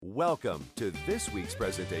Welcome to this week's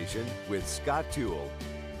presentation with Scott Toole.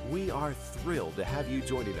 We are thrilled to have you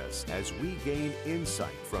joining us as we gain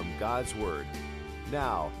insight from God's Word.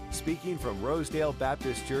 Now, speaking from Rosedale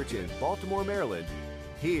Baptist Church in Baltimore, Maryland,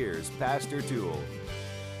 here's Pastor Toole.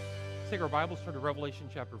 Let's take our Bibles, turn to Revelation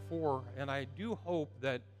chapter 4, and I do hope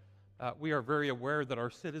that we are very aware that our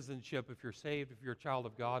citizenship, if you're saved, if you're a child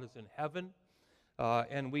of God, is in heaven,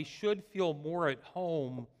 and we should feel more at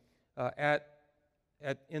home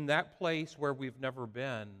in that place where we've never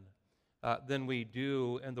been than we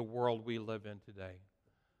do in the world we live in today.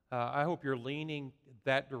 I hope you're leaning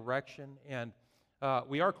that direction, and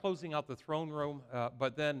we are closing out the throne room,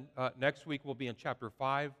 but then next week we'll be in chapter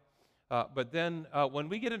 5. But then when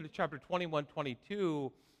we get into chapter 21,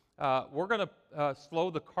 22, we're going to slow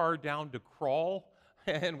the car down to crawl,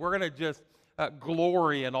 and we're going to just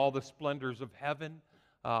glory in all the splendors of heaven,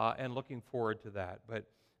 and looking forward to that. But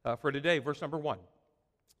for today, verse number 1.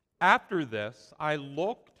 After this, I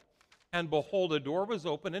looked, and behold, a door was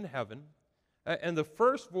open in heaven, and the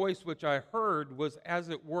first voice which I heard was as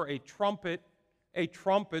it were a trumpet,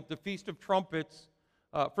 the Feast of Trumpets,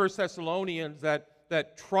 1 Thessalonians,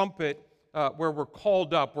 that trumpet where we're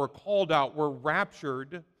called up, we're called out, we're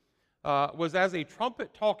raptured, was as a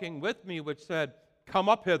trumpet talking with me, which said, "Come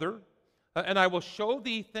up hither, and I will show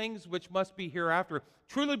thee things which must be hereafter."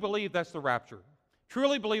 Truly believe that's the rapture.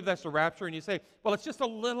 Truly believe that's the rapture, and you say, well, it's just a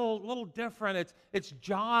little different. It's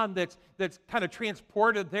John that's kind of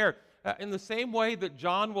transported there. In the same way that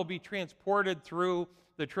John will be transported through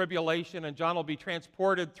the tribulation, and John will be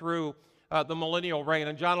transported through the millennial reign,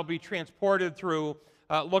 and John will be transported through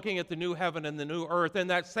looking at the new heaven and the new earth. In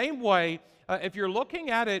that same way, if you're looking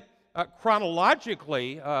at it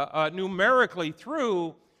chronologically, numerically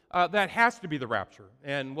through, that has to be the rapture.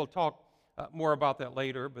 And we'll talk more about that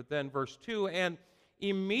later. But then verse 2, and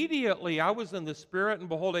immediately I was in the Spirit, and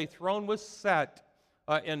behold, a throne was set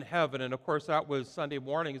in heaven. And of course, that was Sunday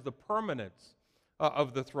morning, is the permanence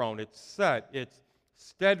of the throne. It's set, it's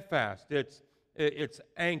steadfast, it's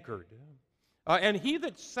anchored. And he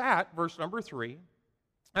that sat, verse number 3,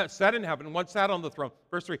 sat in heaven, one sat on the throne,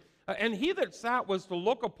 verse 3, and he that sat was to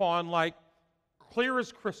look upon like clear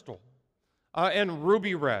as crystal and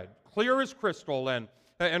ruby red, clear as crystal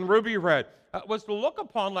and ruby red, was to look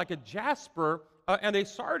upon like a jasper and a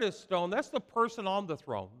sardis stone. That's the person on the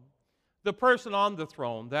throne. The person on the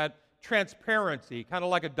throne, that transparency, kind of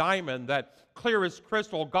like a diamond, that clear as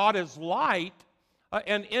crystal. God is light,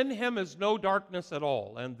 and in him is no darkness at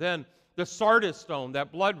all. And then the sardis stone,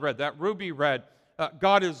 that blood red, that ruby red,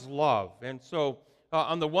 God is love. And so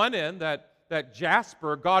on the one end, that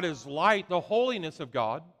jasper, God is light, the holiness of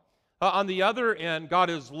God. On the other end, God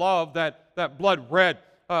is love, that blood red,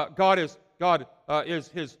 God is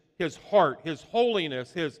his heart, his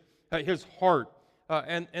holiness, his heart.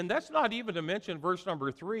 And that's not even to mention verse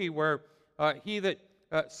number 3, where he that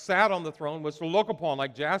sat on the throne was to look upon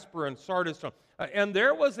like jasper and sardis stone. And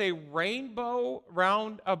there was a rainbow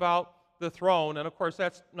round about the throne. And of course,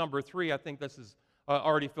 that's number 3. I think this is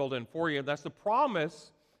already filled in for you. That's the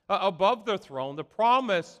promise above the throne, the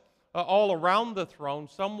promise all around the throne.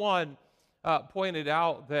 Someone pointed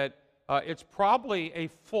out that it's probably a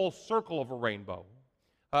full circle of a rainbow.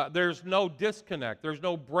 There's no disconnect. There's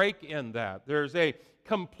no break in that. There's a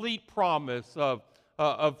complete promise of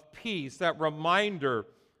peace, that reminder.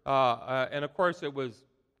 And of course, it was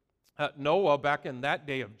Noah back in that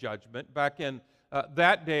day of judgment, back in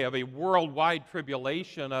that day of a worldwide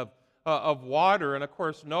tribulation of water. And of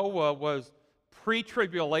course, Noah was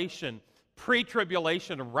pre-tribulation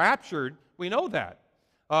raptured. We know that.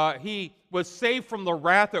 He was saved from the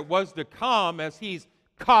wrath that was to come as he's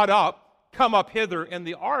caught up, come up hither in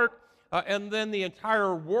the ark, and then the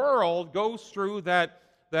entire world goes through that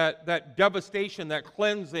devastation, that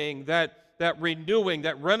cleansing, that renewing,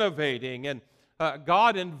 that renovating. And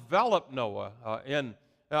God enveloped Noah in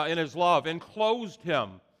his love, enclosed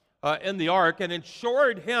him in the ark, and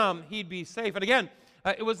ensured him he'd be safe. And again,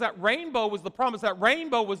 it was that rainbow was the promise. That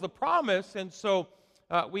rainbow was the promise, and so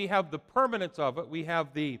we have the permanence of it. We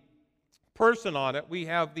have the person on it. We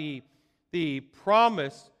have the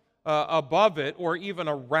promise above it, or even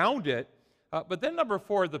around it. But then number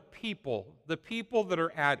 4, the people that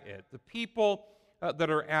are at it, the people that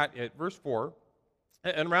are at it. Verse 4,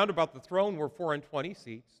 and round about the throne were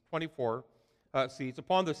 24 seats.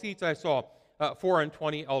 Upon the seats I saw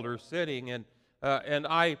 24 elders sitting, and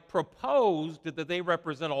I proposed that they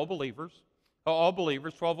represent all believers,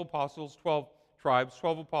 12 apostles, 12 tribes,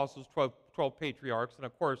 12 apostles, 12 patriarchs, and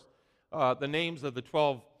of course the names of the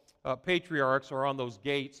 12 patriarchs are on those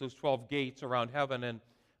gates, those 12 gates around heaven, and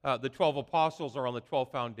the 12 apostles are on the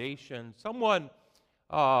 12 foundations. Someone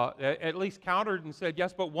at least countered and said,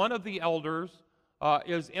 yes, but one of the elders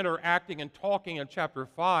is interacting and talking in chapter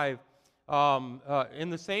 5 in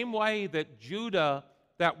the same way that Judah,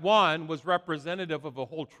 that one, was representative of a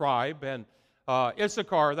whole tribe, and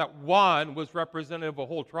Issachar, that one, was representative of a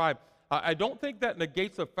whole tribe. I don't think that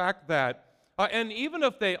negates the fact that, and even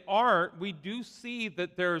if they aren't, we do see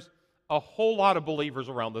that there's a whole lot of believers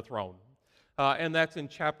around the throne. And that's in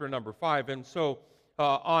chapter number 5. And so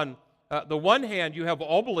on the one hand, you have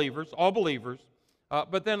all believers,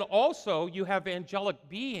 but then also you have angelic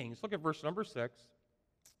beings. Look at verse number 6.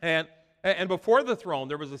 And before the throne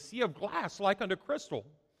there was a sea of glass like unto crystal.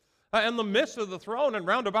 In the midst of the throne and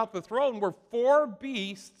round about the throne were 4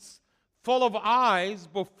 beasts full of eyes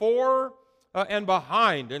before and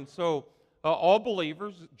behind. And so all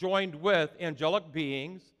believers joined with angelic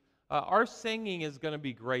beings. Our singing is going to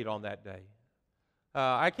be great on that day.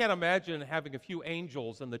 I can't imagine having a few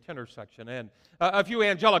angels in the tenor section and a few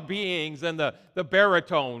angelic beings and the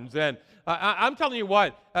baritones. And I'm telling you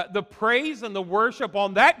what, the praise and the worship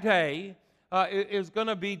on that day is going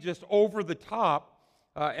to be just over the top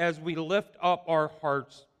as we lift up our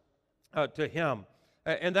hearts to Him.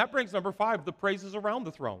 And that brings number 5, the praises around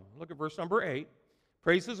the throne. Look at verse number 8.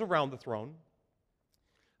 Praises around the throne.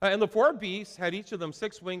 And the 4 beasts had each of them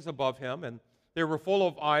 6 wings above him, and they were full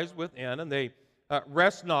of eyes within, and they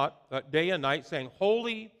rest not day and night, saying,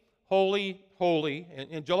 Holy, holy, holy,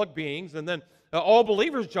 angelic beings. And then all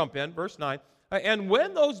believers jump in, verse 9. And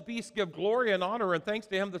when those beasts give glory and honor and thanks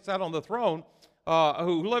to Him that sat on the throne,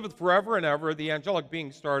 who liveth forever and ever, the angelic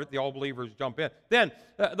beings start it, the all believers jump in. Then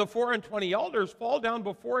the 24 elders fall down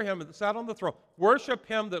before Him that sat on the throne, worship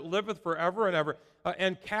Him that liveth forever and ever,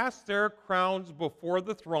 and cast their crowns before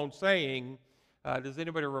the throne, saying, does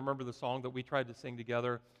anybody remember the song that we tried to sing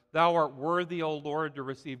together? Thou art worthy, O Lord, to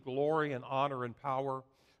receive glory and honor and power,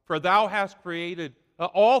 for Thou hast created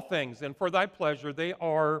all things, and for Thy pleasure they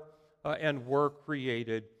are and were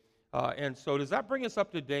created. And so does that bring us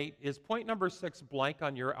up to date? Is point number 6 blank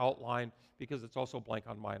on your outline? Because it's also blank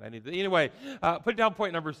on mine. Anyway, put down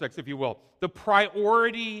point number 6, if you will. The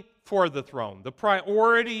priority for the throne. The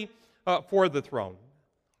priority for the throne.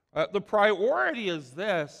 The priority is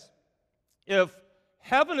this. If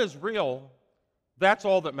heaven is real, that's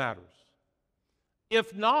all that matters.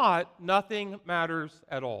 If not, nothing matters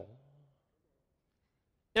at all.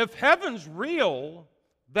 If heaven's real,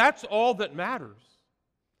 that's all that matters.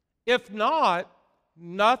 If not,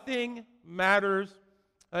 nothing matters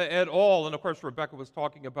at all. And of course, Rebecca was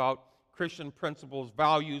talking about Christian principles,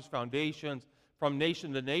 values, foundations from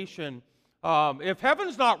nation to nation. If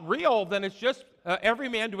heaven's not real, then it's just every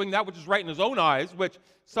man doing that which is right in his own eyes, which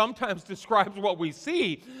sometimes describes what we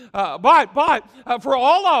see. But for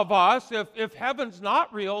all of us, if heaven's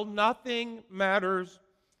not real, nothing matters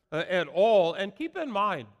at all. And keep in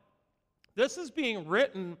mind, this is being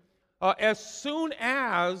written as soon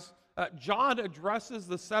as John addresses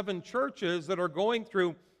the 7 churches that are going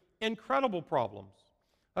through incredible problems.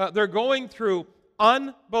 They're going through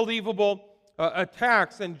unbelievable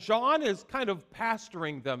attacks, and John is kind of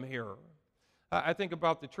pastoring them here. I think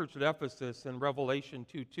about the church at Ephesus in Revelation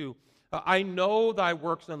 2:2. I know thy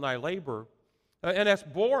works and thy labor, and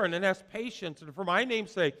hast borne and hast patience, and for my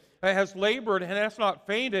name's sake hast labored and hast not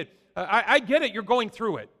fainted. I get it, you're going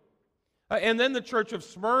through it. And then the church of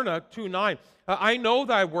Smyrna 2:9. I know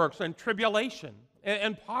thy works and tribulation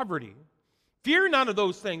and poverty. Fear none of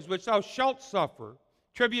those things which thou shalt suffer.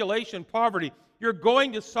 Tribulation, poverty. You're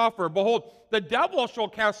going to suffer. Behold, the devil shall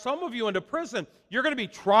cast some of you into prison. You're going to be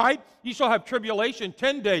tried. You shall have tribulation,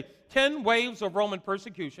 10 days, 10 waves of Roman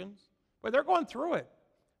persecutions. But they're going through it.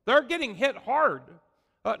 They're getting hit hard.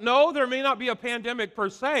 No, there may not be a pandemic per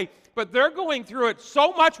se, but they're going through it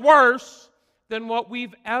so much worse than what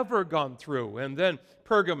we've ever gone through. And then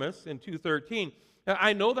Pergamos in 2:13.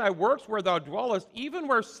 I know thy works where thou dwellest, even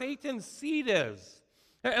where Satan's seat is.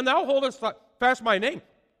 And thou holdest fast my name.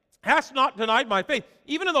 Hast not denied my faith.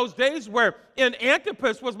 Even in those days where in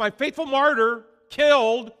Antipas was my faithful martyr,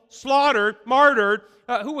 killed, slaughtered, martyred,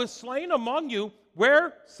 who was slain among you,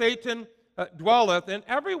 where Satan dwelleth. And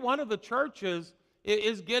every one of the churches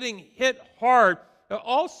is getting hit hard.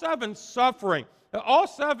 All 7 suffering. All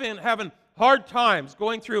 7 having hard times,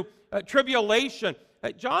 going through tribulation.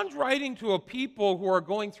 John's writing to a people who are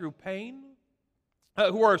going through pain,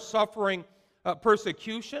 who are suffering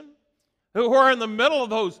persecution, who are in the middle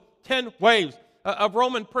of those 10 waves of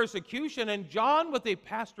Roman persecution, and John, with a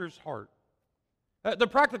pastor's heart, the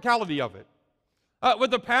practicality of it,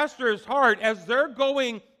 with the pastor's heart, as they're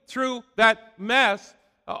going through that mess,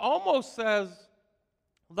 almost says,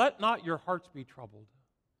 let not your hearts be troubled.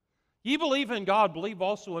 Ye believe in God, believe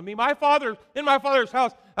also in me. In my Father's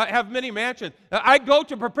house have many mansions. I go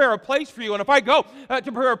to prepare a place for you, and if I go to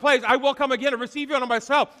prepare a place, I will come again and receive you unto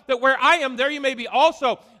myself, that where I am, there you may be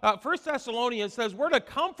also. 1 Thessalonians says we're to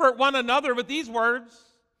comfort one another with these words.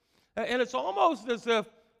 And it's almost as if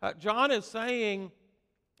John is saying,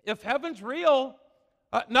 if heaven's real,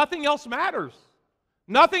 nothing else matters.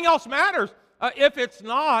 Nothing else matters. If it's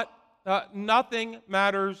not, nothing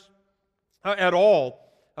matters at all.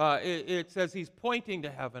 It says he's pointing to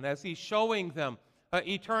heaven as he's showing them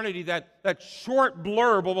eternity, that short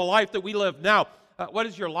blurb of a life that we live now. What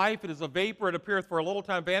is your life? It is a vapor. It appeareth for a little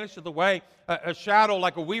time, vanisheth away. A shadow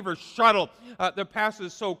like a weaver's shuttle that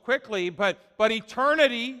passes so quickly. But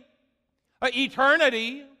eternity,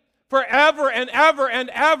 forever and ever and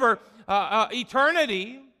ever,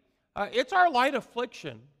 eternity, it's our light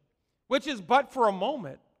affliction, which is but for a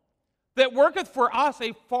moment, that worketh for us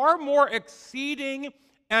a far more exceeding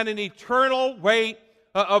and an eternal weight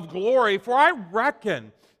of glory. For I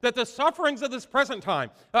reckon that the sufferings of this present time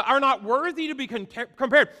are not worthy to be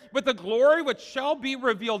compared with the glory which shall be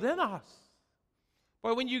revealed in us.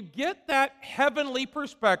 But when you get that heavenly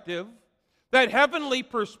perspective, that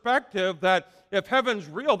if heaven's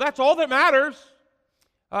real, that's all that matters.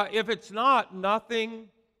 If it's not, nothing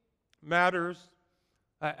matters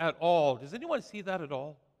at all. Does anyone see that at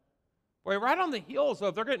all? Boy, right on the heels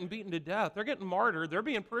of they're getting beaten to death, they're getting martyred, they're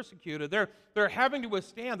being persecuted, they're having to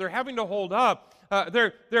withstand, they're having to hold up,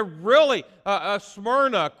 they're really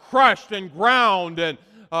Smyrna crushed and ground and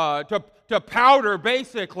to powder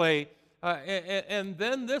basically, and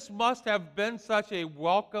then this must have been such a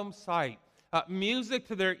welcome sight. Music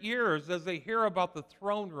to their ears as they hear about the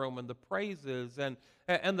throne room and the praises and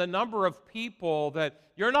the number of people that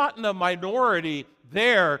you're not in a minority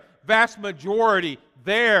there, vast majority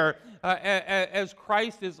there, as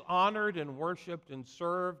Christ is honored and worshiped and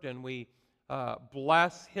served, and we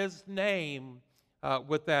bless his name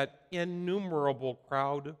with that innumerable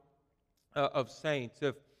crowd of saints.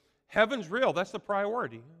 If heaven's real, that's the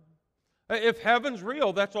priority. If heaven's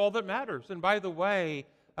real, that's all that matters. And by the way,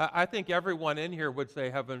 I think everyone in here would say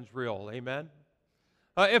heaven's real. Amen?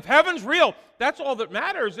 If heaven's real, that's all that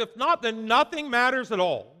matters. If not, then nothing matters at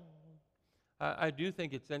all. I do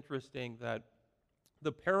think it's interesting that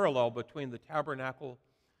the parallel between the tabernacle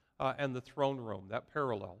and the throne room, that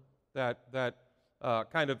parallel, that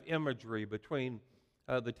kind of imagery between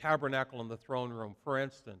the tabernacle and the throne room. For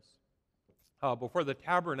instance, before the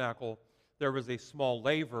tabernacle, there was a small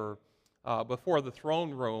laver. Before the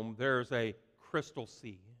throne room, there's a crystal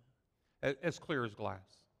sea, as clear as glass.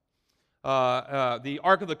 The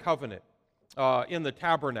Ark of the Covenant in the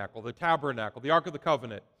tabernacle, the Ark of the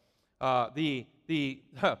Covenant, the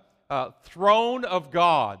throne of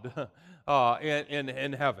God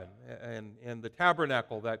in heaven, and the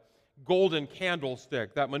tabernacle, that golden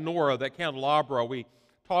candlestick, that menorah, that candelabra, we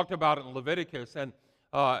talked about it in Leviticus, and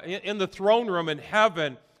in the throne room in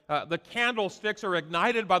heaven, the candlesticks are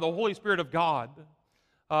ignited by the Holy Spirit of God.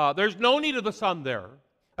 There's no need of the sun there.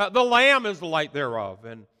 The Lamb is the light thereof.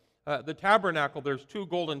 And the tabernacle, there's two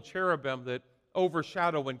golden cherubim that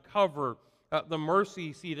overshadow and cover the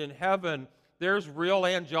mercy seat in heaven. There's real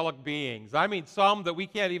angelic beings. I mean, some that we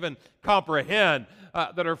can't even comprehend,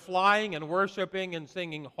 that are flying and worshiping and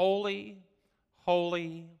singing, holy,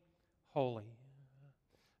 holy, holy.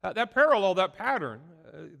 That parallel, that pattern,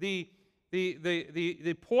 the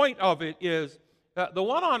point of it is the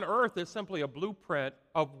one on earth is simply a blueprint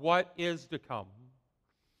of what is to come.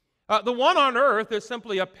 The one on earth is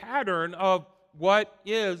simply a pattern of what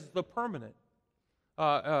is the permanent.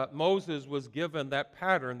 Moses was given that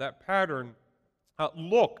pattern,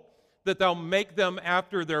 look, that they'll make them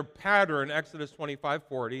after their pattern, Exodus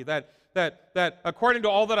 25:40, that according to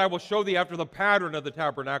all that I will show thee after the pattern of the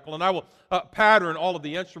tabernacle, and I will pattern all of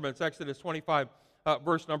the instruments, Exodus 25,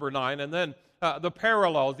 verse number 9, and then the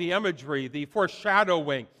parallels, the imagery, the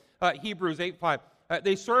foreshadowing, Hebrews 8:5.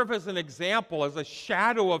 They serve as an example, as a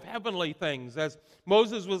shadow of heavenly things, as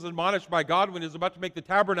Moses was admonished by God when he was about to make the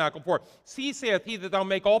tabernacle. For, see, saith he, that thou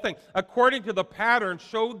make all things according to the pattern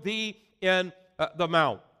showed thee in the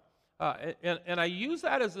mount. And I use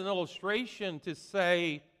that as an illustration to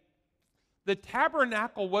say the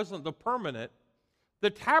tabernacle wasn't the permanent. The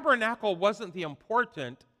tabernacle wasn't the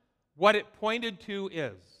important. What it pointed to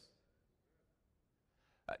is.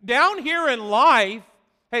 Down here in life,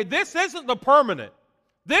 hey, this isn't the permanent.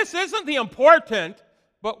 This isn't the important,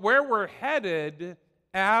 but where we're headed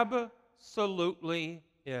absolutely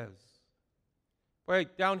is.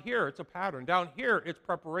 Wait, down here it's a pattern. Down here it's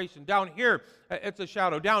preparation. Down here it's a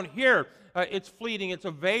shadow. Down here it's fleeting. It's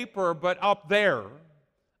a vapor, but up there,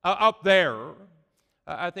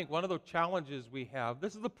 I think one of the challenges we have,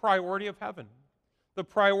 this is the priority of heaven. The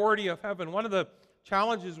priority of heaven. One of the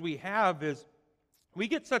challenges we have is we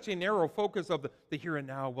get such a narrow focus of the here and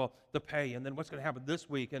now, well, the pay, and then what's going to happen this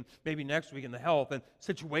week, and maybe next week, and the health, and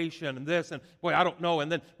situation, and this, and boy, I don't know, and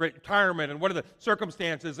then retirement, and what are the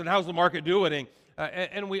circumstances, and how's the market doing?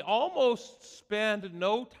 And we almost spend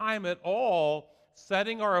no time at all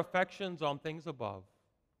setting our affections on things above.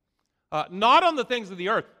 Not on the things of the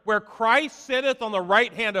earth, where Christ sitteth on the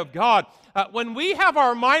right hand of God. When we have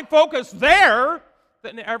our mind focused there,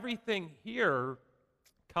 then everything here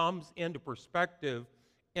comes into perspective,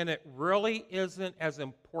 and it really isn't as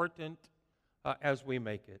important as we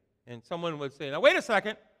make it. And someone would say, now wait a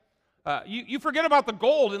second, you forget about the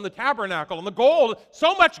gold in the tabernacle, and the gold,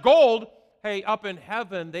 so much gold, hey, up in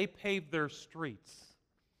heaven, they paved their streets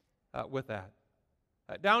with that.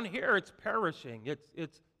 Down here, it's perishing,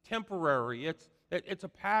 it's temporary, it's a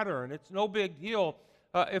pattern, it's no big deal.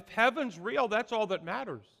 If heaven's real, that's all that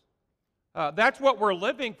matters. That's what we're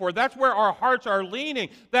living for. That's where our hearts are leaning.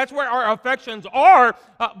 That's where our affections are.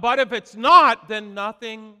 But if it's not, then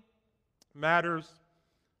nothing matters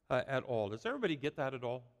at all. Does everybody get that at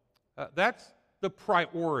all? That's the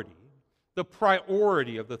priority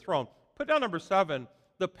of the throne. Put down number 7,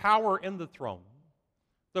 the power in the throne.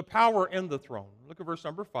 The power in the throne. Look at verse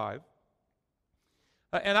number 5.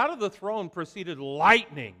 And out of the throne proceeded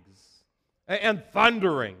lightnings and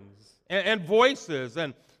thunderings and voices,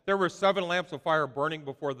 and there were 7 lamps of fire burning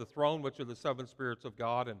before the throne, which are the 7 spirits of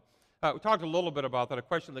God. And we talked a little bit about that, a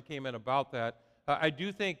question that came in about that. I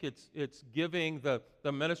do think it's giving the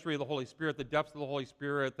ministry of the Holy Spirit, the depths of the Holy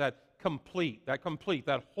Spirit, that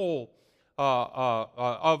whole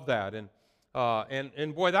of that. And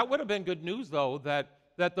boy, that would have been good news, though, that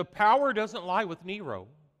the power doesn't lie with Nero.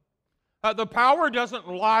 The power doesn't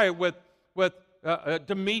lie with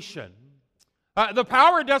Domitian. The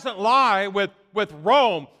power doesn't lie with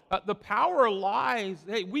Rome. The power lies,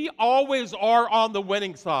 hey, we always are on the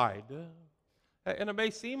winning side. And it may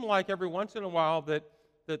seem like every once in a while that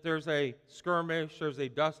there's a skirmish, there's a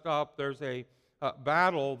dust-up, there's a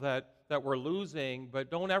battle that we're losing,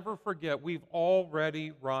 but don't ever forget we've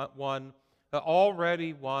already won the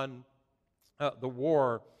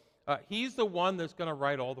war. He's the one that's going to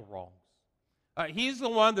right all the wrongs. He's the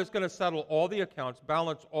one that's going to settle all the accounts,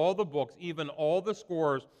 balance all the books, even all the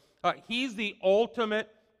scores. He's the ultimate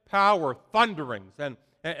power, thunderings and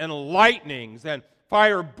lightnings and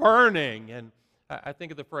fire burning. And I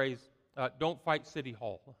think of the phrase, don't fight City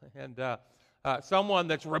Hall. And someone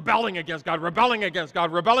that's rebelling against God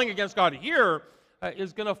here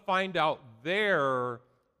is going to find out there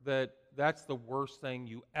that that's the worst thing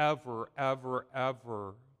you ever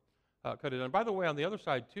could have done. By the way, on the other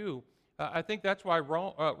side, too, I think that's why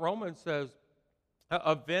Romans says,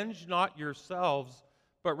 avenge not yourselves,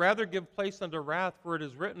 but rather give place unto wrath, for it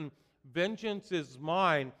is written, vengeance is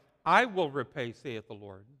mine, I will repay, saith the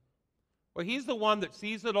Lord. Well, he's the one that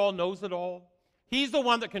sees it all, knows it all. He's the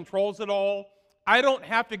one that controls it all. I don't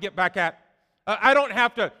have to get back at. I don't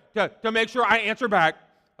have to make sure I answer back.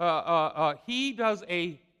 He does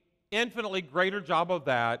a infinitely greater job of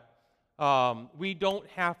that. We don't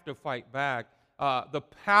have to fight back. The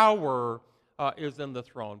power is in the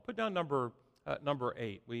throne. Put down number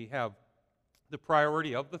 8. We have the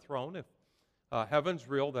priority of the throne. If heaven's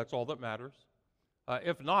real, that's all that matters.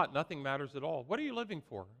 If not, nothing matters at all. What are you living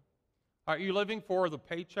for? Are you living for the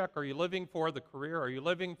paycheck? Are you living for the career? Are you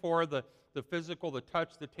living for the physical, the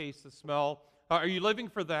touch, the taste, the smell? Are you living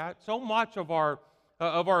for that? So much of our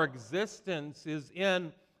existence is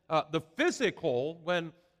in the physical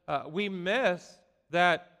when we miss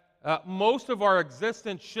that most of our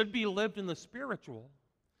existence should be lived in the spiritual.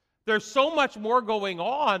 There's so much more going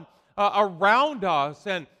on around us,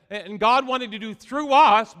 and God wanted to do through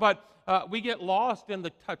us, but we get lost in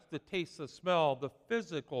the touch, the taste, the smell, the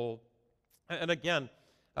physical. And again,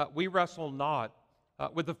 we wrestle not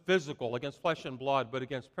with the physical against flesh and blood, but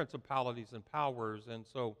against principalities and powers. And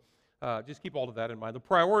so just keep all of that in mind. The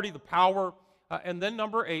priority, the power, and then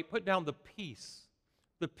number 8, put down the peace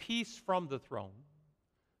from the throne.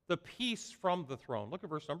 The peace from the throne. Look at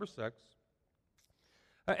verse number 6.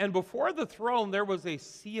 And before the throne there was a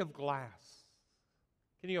sea of glass.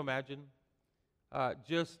 Can you imagine?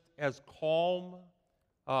 Just as calm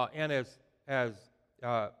and as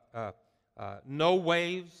no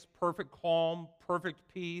waves, perfect calm, perfect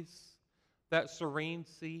peace, that serene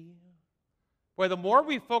sea. Boy, the more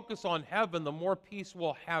we focus on heaven, the more peace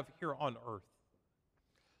we'll have here on earth.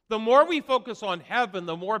 The more we focus on heaven,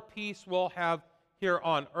 the more peace we'll have here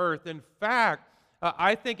on earth. In fact,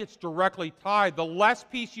 I think it's directly tied. The less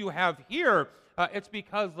peace you have here, It's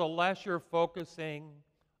because the less you're focusing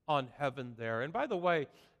on heaven there. And by the way,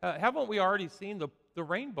 haven't we already seen the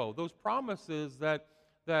rainbow? Those promises that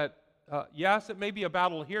yes, it may be a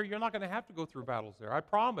battle here. You're not going to have to go through battles there. I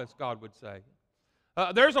promise, God would say.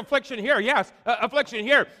 There's affliction here, yes, affliction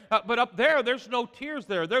here. But up there, there's no tears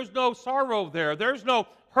there. There's no sorrow there. There's no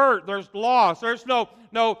hurt. There's loss. There's none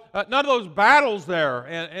of those battles there.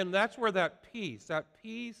 And that's where that peace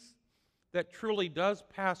that truly does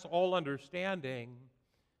pass all understanding,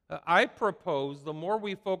 I propose the more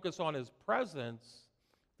we focus on His presence,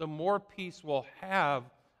 the more peace we'll have,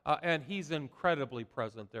 and He's incredibly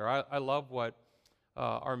present there. I love what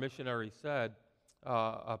our missionary said,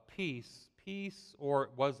 peace, or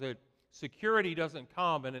was it security, doesn't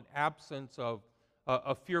come in an absence of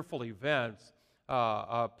fearful events.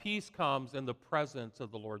 Peace comes in the presence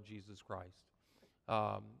of the Lord Jesus Christ.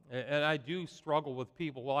 And I do struggle with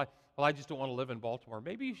people, well, I just don't want to live in Baltimore.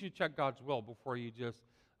 Maybe you should check God's will before you just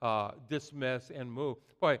dismiss and move.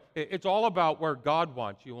 But it's all about where God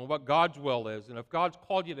wants you and what God's will is. And if God's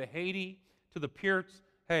called you to Haiti, to the Pierce,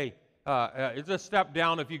 hey, it's a step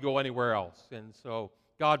down if you go anywhere else. And so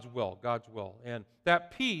God's will. And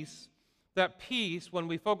that peace, when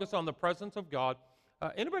we focus on the presence of God,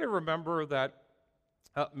 anybody remember that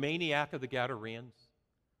maniac of the Gadarenes?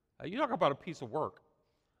 You talk about a piece of work.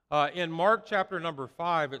 In Mark chapter number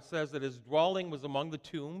 5, it says that his dwelling was among the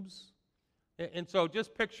tombs. And so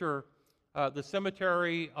just picture the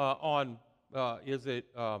cemetery on, is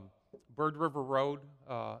it Bird River Road?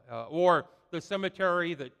 Or the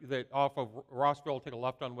cemetery that off of Rossville, take a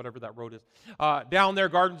left on whatever that road is. Down there,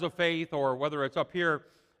 Gardens of Faith, or whether it's up here,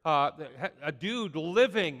 a dude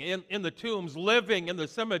living in the tombs, living in the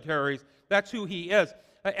cemeteries. That's who he is.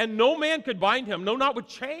 And no man could bind him, no, not with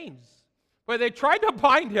chains. But they tried to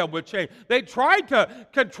bind him with chains. They tried to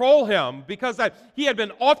control him because he had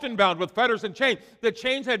been often bound with fetters and chains. The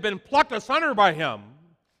chains had been plucked asunder by him,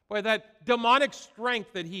 by that demonic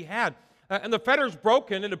strength that he had. And the fetters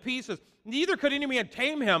broken into pieces. Neither could any man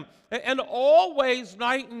tame him. And always,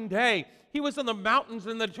 night and day, he was in the mountains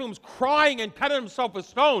and the tombs crying and cutting himself with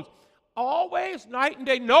stones. Always, night and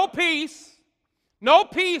day, no peace. No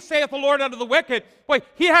peace, saith the Lord unto the wicked. Boy,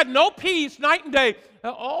 he had no peace night and day.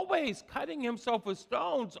 Always cutting himself with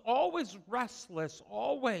stones. Always restless.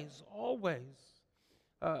 Always.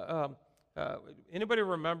 Anybody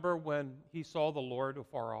remember when he saw the Lord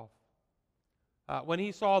afar off? When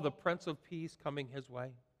he saw the Prince of Peace coming his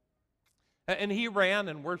way? And he ran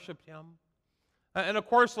and worshiped him. And of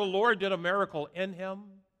course, the Lord did a miracle in him.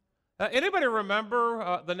 Anybody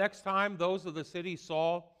remember the next time those of the city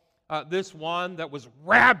saw this one that was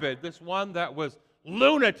rabid, this one that was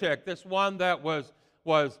lunatic, this one that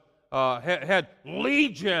had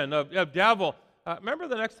legion of devil? Remember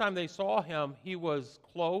the next time they saw him, he was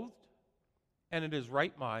clothed and in his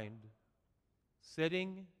right mind,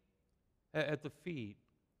 sitting at the feet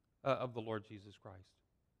of the Lord Jesus Christ.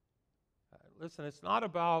 Listen, it's not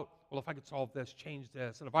about, well, if I could solve this, change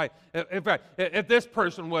this, and if this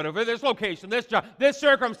person would have, this location, this job, this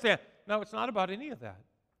circumstance. No, it's not about any of that.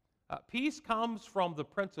 Peace comes from the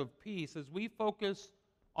Prince of Peace. As we focus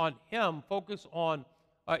on Him, focus on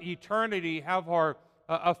eternity, have our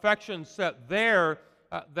affection set there,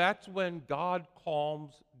 that's when God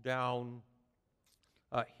calms down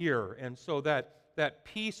here. And so that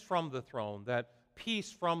peace from the throne,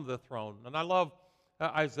 And I love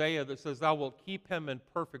Isaiah that says, thou wilt keep him in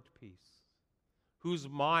perfect peace, whose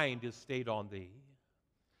mind is stayed on thee.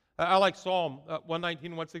 I like Psalm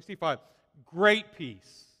 119, 165. Great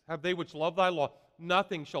peace have they which love thy law.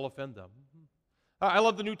 Nothing shall offend them. I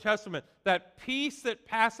love the New Testament, that peace that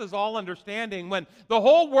passes all understanding when the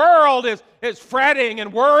whole world is fretting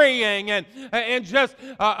and worrying and just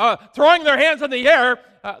throwing their hands in the air.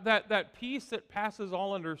 That peace that passes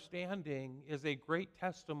all understanding is a great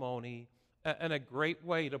testimony and a great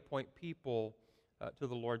way to point people to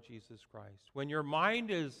the Lord Jesus Christ. When your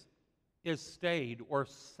mind is stayed or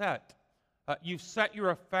set, you've set your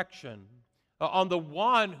affection on the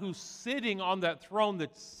one who's sitting on that throne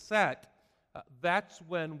that's set, that's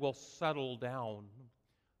when we'll settle down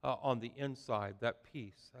on the inside, that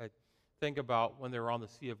peace. I think about when they were on the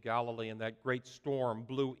Sea of Galilee and that great storm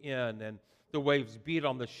blew in and the waves beat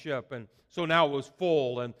on the ship, and so now it was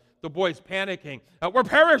full, and the boys panicking. We're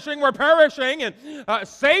perishing, and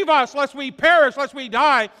save us lest we perish, lest we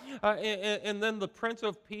die. And then the Prince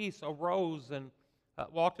of Peace arose and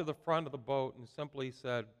walked to the front of the boat and simply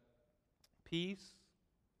said, peace,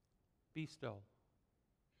 be still.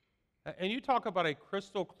 And you talk about a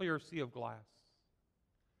crystal clear sea of glass,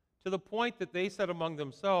 to the point that they said among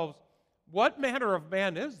themselves, what manner of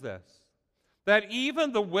man is this, that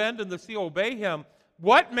even the wind and the sea obey him.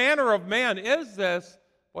 What manner of man is this?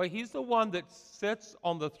 Boy, he's the one that sits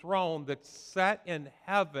on the throne that's set in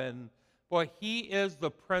heaven. Boy, he is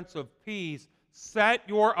the Prince of Peace. Set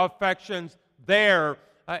your affections there.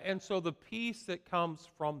 And so the peace that comes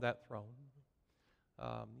from that throne.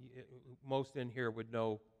 Most in here would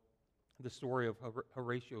know the story of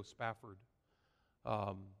Horatio Spafford.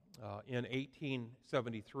 In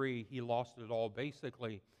 1873, he lost it all.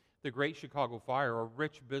 Basically, the Great Chicago Fire, a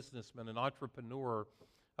rich businessman, an entrepreneur,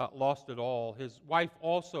 lost it all. His wife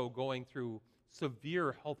also going through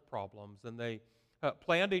severe health problems, and they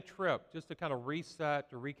planned a trip just to kind of reset,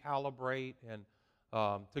 to recalibrate, and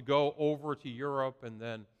to go over to Europe, and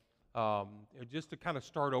then just to kind of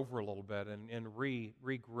start over a little bit and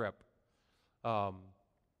regrip.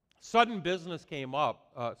 Sudden business came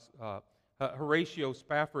up. Horatio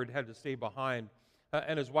Spafford had to stay behind,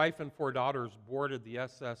 and his wife and 4 daughters boarded the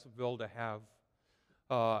SS Ville de Have.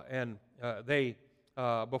 And they,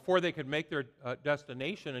 before they could make their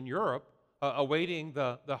destination in Europe, awaiting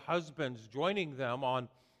the husbands joining them on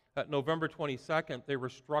November 22nd, they were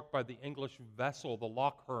struck by the English vessel, the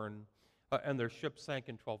Lochern, and their ship sank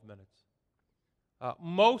in 12 minutes.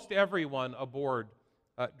 Most everyone aboard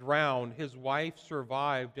drowned. His wife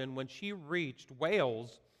survived, and when she reached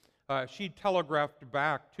Wales, she telegraphed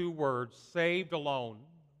back 2 words, saved alone.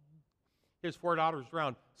 His 4 daughters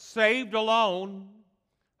drowned. Saved alone.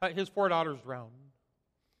 His 4 daughters drowned.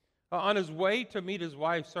 On his way to meet his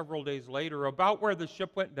wife several days later, about where the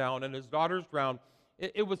ship went down and his daughters drowned,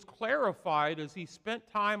 it was clarified as he spent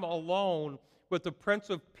time alone with the Prince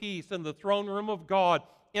of Peace in the throne room of God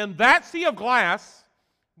in that sea of glass,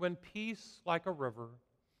 when peace like a river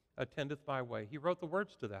attendeth my way. He wrote the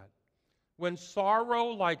words to that. When sorrow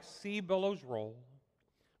like sea billows roll,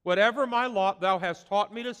 whatever my lot thou hast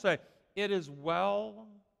taught me to say, it is well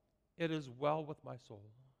with my soul.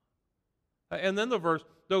 And then the verse,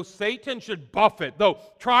 though Satan should buffet, though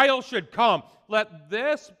trial should come, let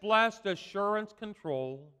this blessed assurance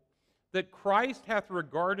control that Christ hath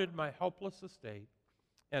regarded my helpless estate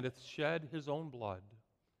and hath shed his own blood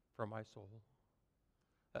for my soul.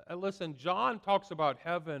 Listen, John talks about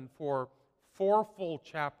heaven for 4 full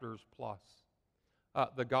chapters plus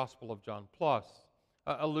the Gospel of John, plus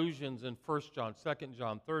allusions in 1 John, 2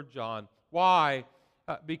 John, 3 John. Why?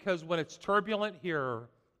 Because when it's turbulent here,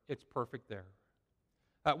 it's perfect there.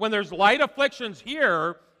 When there's light afflictions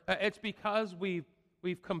here, it's because we've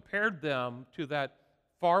compared them to that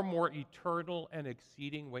far more eternal and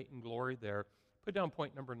exceeding weight and glory there. Put down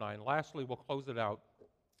point number 9. Lastly, we'll close it out.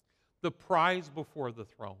 The prize before the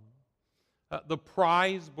throne. The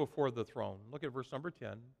prize before the throne. Look at verse number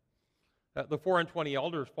 10. The 24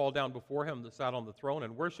 elders fall down before him that sat on the throne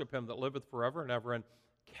and worship him that liveth forever and ever, and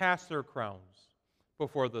cast their crowns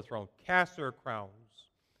before the throne. Cast their crowns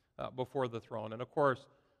before the throne. And of course,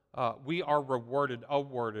 we are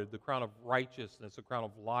awarded the crown of righteousness, the crown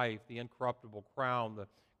of life, the incorruptible crown, the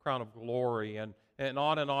crown of glory, and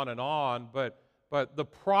on and on and on. But the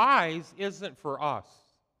prize isn't for us.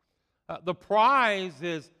 The prize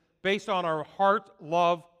is based on our heart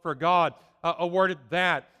love for God, awarded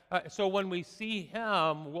that. So when we see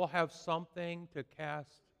him, we'll have something to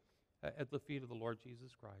cast at the feet of the Lord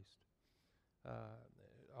Jesus Christ.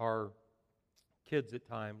 Our kids at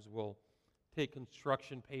times will take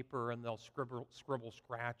construction paper and they'll scribble,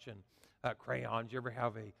 scratch, and crayons. You ever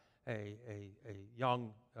have a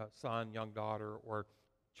young son, young daughter, or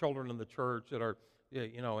children in the church that are,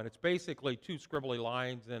 and it's basically 2 scribbly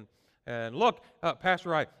lines, and look,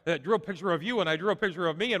 Pastor, I drew a picture of you and I drew a picture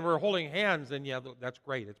of me and we're holding hands, and yeah, that's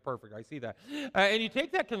great, it's perfect, I see that. And you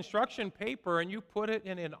take that construction paper and you put it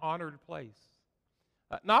in an honored place.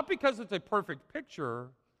 Not because it's a perfect picture,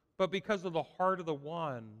 but because of the heart of the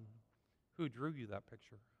one who drew you that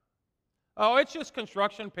picture. Oh, it's just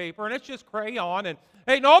construction paper and it's just crayon and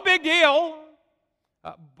hey, no big deal.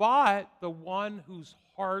 But the one whose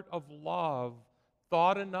heart of love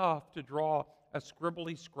thought enough to draw a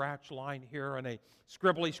scribbly scratch line here and a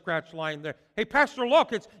scribbly scratch line there. Hey, Pastor,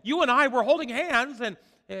 look, it's you and I, we're holding hands, and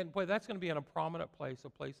boy, that's going to be in a prominent place, a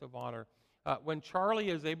place of honor. When Charlie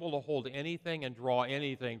is able to hold anything and draw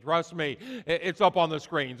anything, trust me, it's up on the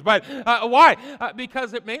screens. But why?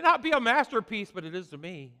 Because it may not be a masterpiece, but it is to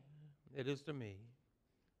me. It is to me.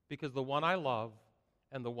 Because the one I love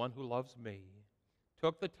and the one who loves me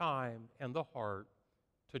took the time and the heart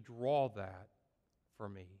to draw that for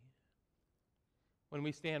me. When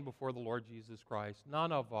we stand before the Lord Jesus Christ,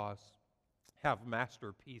 none of us have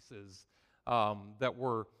masterpieces that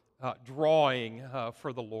we're drawing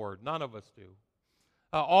for the Lord. None of us do.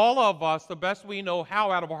 All of us, the best we know how,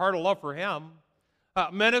 out of a heart of love for Him,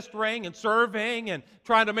 ministering and serving and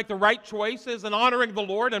trying to make the right choices and honoring the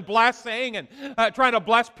Lord and blessing and trying to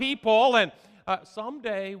bless people. And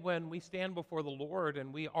someday when we stand before the Lord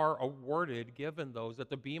and we are awarded, given those at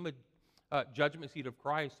the Bema judgment seat of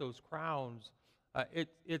Christ, those crowns,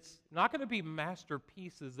 it's not going to be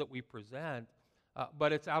masterpieces that we present,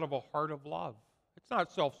 but it's out of a heart of love. It's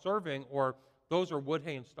not self-serving, or those are wood,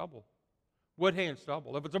 hay, and stubble. Wood, hay, and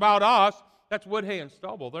stubble. If it's about us, that's wood, hay, and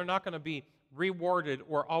stubble. They're not going to be rewarded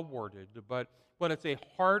or awarded. But when it's a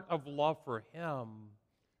heart of love for Him,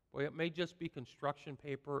 boy, it may just be construction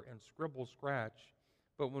paper and scribble scratch.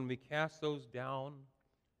 But when we cast those down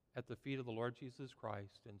at the feet of the Lord Jesus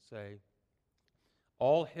Christ and say,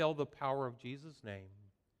 all hail the power of Jesus' name,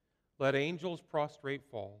 let angels prostrate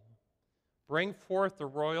fall, bring forth the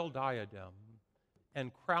royal diadem,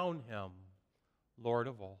 and crown Him Lord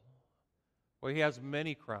of all. Well, He has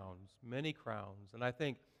many crowns, and I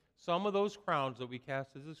think some of those crowns that we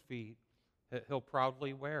cast at His feet, He'll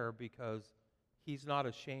proudly wear, because He's not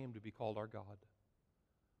ashamed to be called our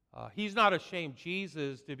God. He's not ashamed,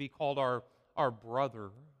 Jesus, to be called our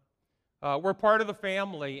brother. We're part of the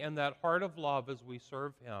family, and that heart of love as we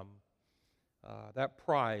serve Him, that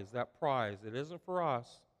prize, it isn't for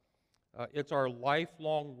us. It's our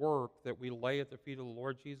lifelong work that we lay at the feet of the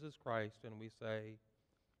Lord Jesus Christ, and we say,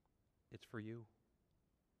 it's for you.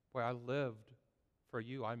 Boy, I lived for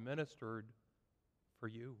you. I ministered for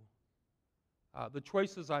you. The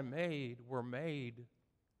choices I made were made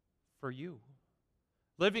for you.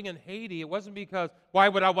 Living in Haiti, it wasn't because, why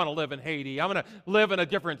would I want to live in Haiti? I'm going to live in a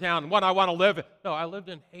different town. What I want to live in. No, I lived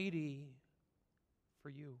in Haiti for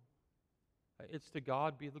you. It's to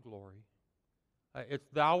God be the glory. It's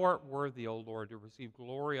thou art worthy, O Lord, to receive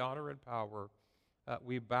glory, honor, and power.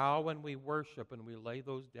 We bow and we worship and we lay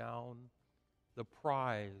those down. The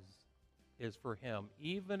prize is for Him,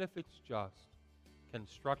 even if it's just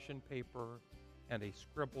construction paper and a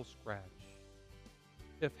scribble scratch.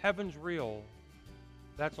 If heaven's real,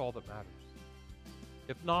 that's all that matters.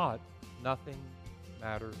 If not, nothing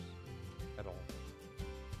matters at all.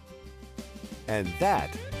 And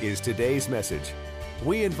that is today's message.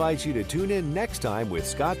 We invite you to tune in next time with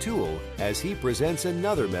Scott Toole as he presents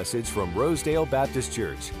another message from Rosedale Baptist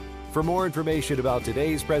Church. For more information about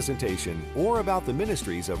today's presentation or about the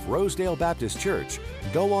ministries of Rosedale Baptist Church,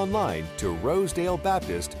 go online to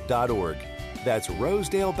rosedalebaptist.org. That's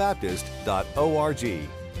rosedalebaptist.org.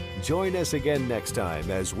 Join us again next time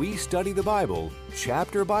as we study the Bible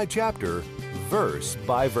chapter by chapter, verse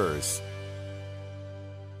by verse.